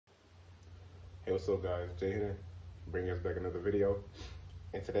Hey, what's up, guys? Jay here, bringing us back another video.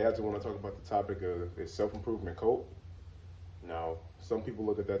 And today I just want to talk about the topic of is self-improvement cult? Now, some people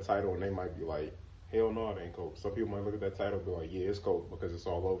look at that title and they might be like, hell no, it ain't cult. Some people might look at that title and be like, yeah, it's cult because it's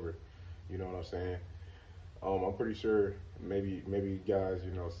all over. You know what I'm saying? I'm pretty sure maybe guys,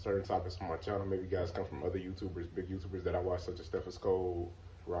 certain topics on my channel, maybe guys come from other YouTubers, big YouTubers that I watch, such as Stephen Cole,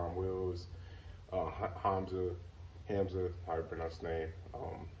 Ron Wills, Hamza, how you pronounce his name,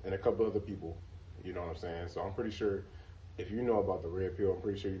 and a couple other people. You know what I'm saying? So I'm pretty sure if you know about the red pill, I'm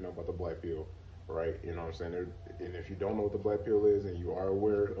pretty sure you know about the black pill, right? You know what I'm saying? And if you don't know what the black pill is and you are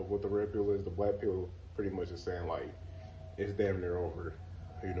aware of what the red pill is, the black pill pretty much is saying like it's damn near over.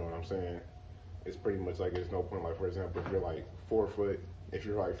 You know what I'm saying? It's pretty much like there's no point. Like for example, if you're like 4 foot, if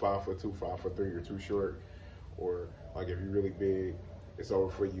you're like 5'2", 5'3", you're too short, or like if you're really big, it's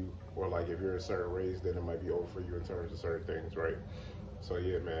over for you. Or like if you're a certain race, then it might be over for you in terms of certain things, right? So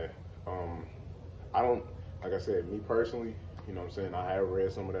yeah, man. Um, I don't, like I said, me personally, you know what I'm saying, I have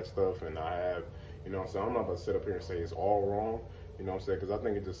read some of that stuff and I have, you know what I'm saying, I'm not going to sit up here and say it's all wrong, you know what I'm saying, because I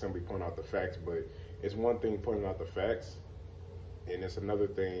think it just simply point out the facts, but it's one thing pointing out the facts and it's another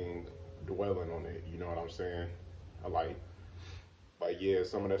thing dwelling on it, you know what I'm saying? I like yeah,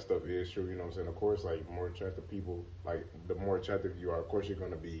 some of that stuff is true, you know what I'm saying? Of course, like more attractive people, like the more attractive you are, of course you're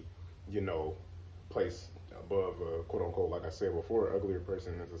gonna be, you know, placed above quote unquote, like I said before, uglier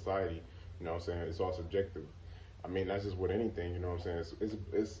person in society. You know what I'm saying? It's all subjective. I mean, that's just with anything, you know what I'm saying?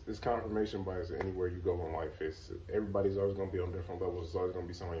 It's confirmation bias anywhere you go in life. It's everybody's always gonna be on different levels. It's always gonna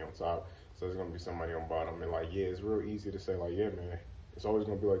be somebody on top. So there's gonna be somebody on bottom. And like, yeah, it's real easy to say like, yeah, man, it's always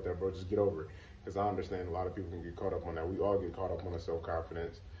gonna be like that, bro. Just get over it. Because I understand a lot of people can get caught up on that. We all get caught up on the self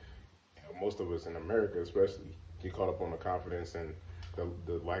confidence. Most of us in America, especially, get caught up on the confidence and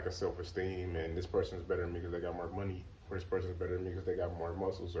the lack of self esteem. And this person's better than me because they got more money, or this person's better than me because they got more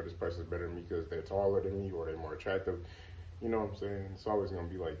muscles, or this person's better than me because they're taller than me, or they're more attractive. You know what I'm saying? It's always gonna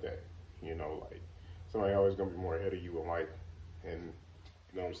be like that. You know, like somebody always gonna be more ahead of you in life, and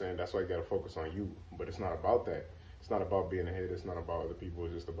you know what I'm saying. That's why you gotta focus on you. But it's not about that. It's not about being ahead. It's not about other people.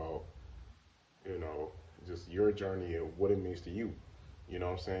 It's just about you know, just your journey and what it means to you. You know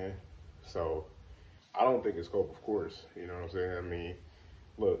what I'm saying? So I don't think it's cope, of course. You know what I'm saying? I mean,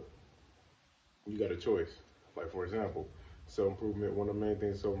 look, you got a choice. Like for example, self improvement. One of the main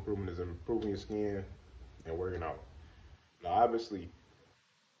things self improvement is improving your skin and working out. Now, obviously,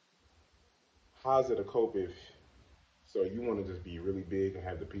 how's it a cope if so you want to just be really big and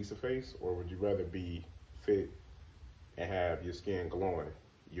have the piece of face, or would you rather be fit and have your skin glowing?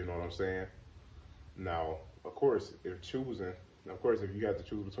 You know what I'm saying? Now, of course, if choosing, of course, if you have to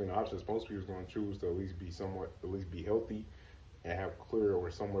choose between the options, most people are going to choose to at least be somewhat, at least be healthy and have clear or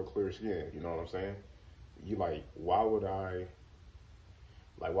somewhat clear skin. You know what I'm saying? You like, why would I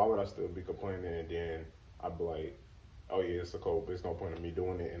still be complaining and then I'd be like, oh yeah, it's a cold, but it's no point in me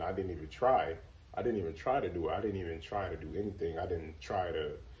doing it, and I didn't even try. I didn't even try to do it. I didn't even try to do anything. I didn't try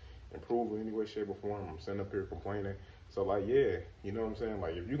to improve in any way, shape, or form. I'm sitting up here complaining. So like, yeah, you know what I'm saying?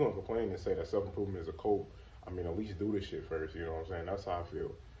 Like, if you're gonna complain and say that self improvement is a code, I mean, at least do this shit first. You know what I'm saying? That's how I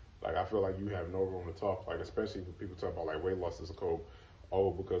feel. Like, I feel like you have no room to talk. Like, especially when people talk about like weight loss is a code.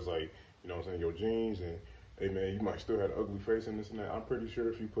 Oh, because like, you know what I'm saying? Your genes and hey man, you might still have an ugly face and this and that. I'm pretty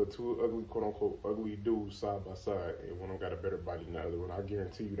sure if you put two ugly, quote unquote, ugly dudes side by side, and one of them got a better body than the other one, I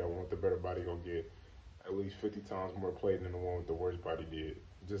guarantee you that one with the better body gonna get at least 50 times more play than the one with the worst body did.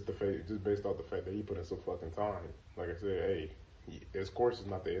 Just based off the fact that he put in some fucking time. Like I said, hey, this course is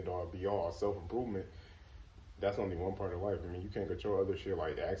not the end all be all. Self improvement, that's only one part of life. I mean, you can't control other shit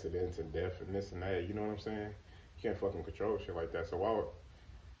like accidents and death and this and that. You know what I'm saying? You can't fucking control shit like that. So why would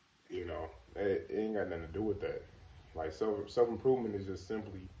it ain't got nothing to do with that. Like self improvement is just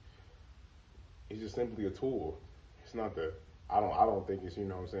simply it's just simply a tool. It's not the I don't think it's you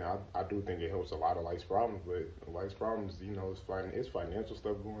know what I'm saying I do think it helps a lot of life's problems, but life's problems it's financial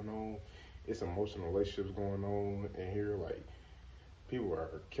stuff going on, it's emotional relationships going on, and here like people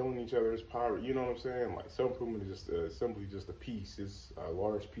are killing each other. It's poverty. You know what I'm saying? Like self improvement is just simply just a piece. It's a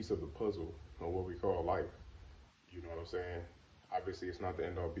large piece of the puzzle of what we call life. You know what I'm saying? Obviously, it's not the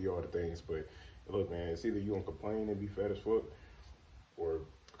end all be all the things, but look, man, it's either you gonna complain and be fat as fuck, or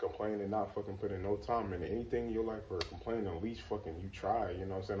complain and not fucking put in no time into anything in your life, or complain at least fucking you try. You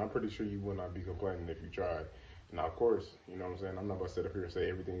know what I'm saying? I'm pretty sure you would not be complaining if you tried. Now, of course, you know what I'm saying? I'm not gonna sit up here and say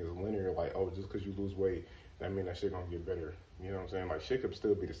everything is linear, like, oh, just because you lose weight, that mean that shit gonna get better. You know what I'm saying? Like, shit could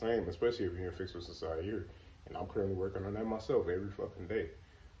still be the same, especially if you're in fixed with society here. And I'm currently working on that myself every fucking day.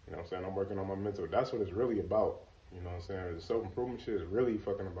 You know what I'm saying? I'm working on my mental. That's what it's really about. You know what I'm saying? The self improvement shit is really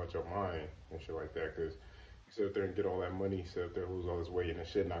fucking about your mind and shit like that. Cause sit up there and get all that money, sit up there lose all this weight, and the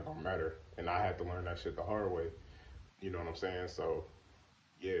shit not gonna matter. And I had to learn that shit the hard way. You know what I'm saying? So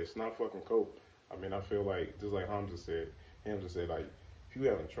yeah, it's not fucking cope. I mean, I feel like just like Hamza said like if you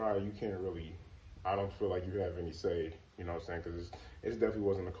haven't tried, you can't really. I don't feel like you have any say. You know what I'm saying? Because it's definitely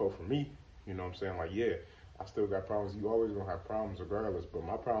wasn't a cope for me. You know what I'm saying? Like yeah, I still got problems. You always gonna have problems regardless, but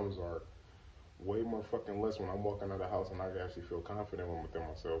my problems are way more fucking less when I'm walking out of the house and I can actually feel confident within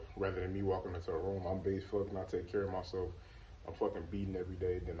myself rather than me walking into a room. I'm base fucking, I take care of myself. I'm fucking beating every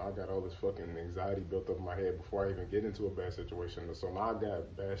day. Then I got all this fucking anxiety built up in my head before I even get into a bad situation. So now I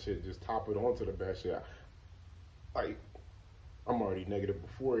got bad shit, just top it onto the bad shit. Like, I'm already negative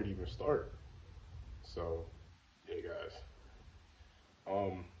before it even start. So, yeah, guys.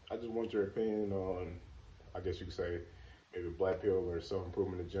 I just want your opinion on, I guess you could say, maybe black pill or self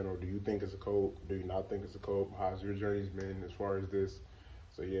improvement in general. Do you think it's a code? Do you not think it's a code? How's your journey's been as far as this?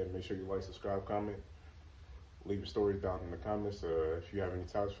 So yeah, make sure you like, subscribe, comment, leave your stories down in the comments. If you have any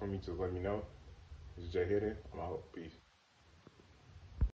topics for me, just let me know. This is Jay Hidden. I'm out. Peace.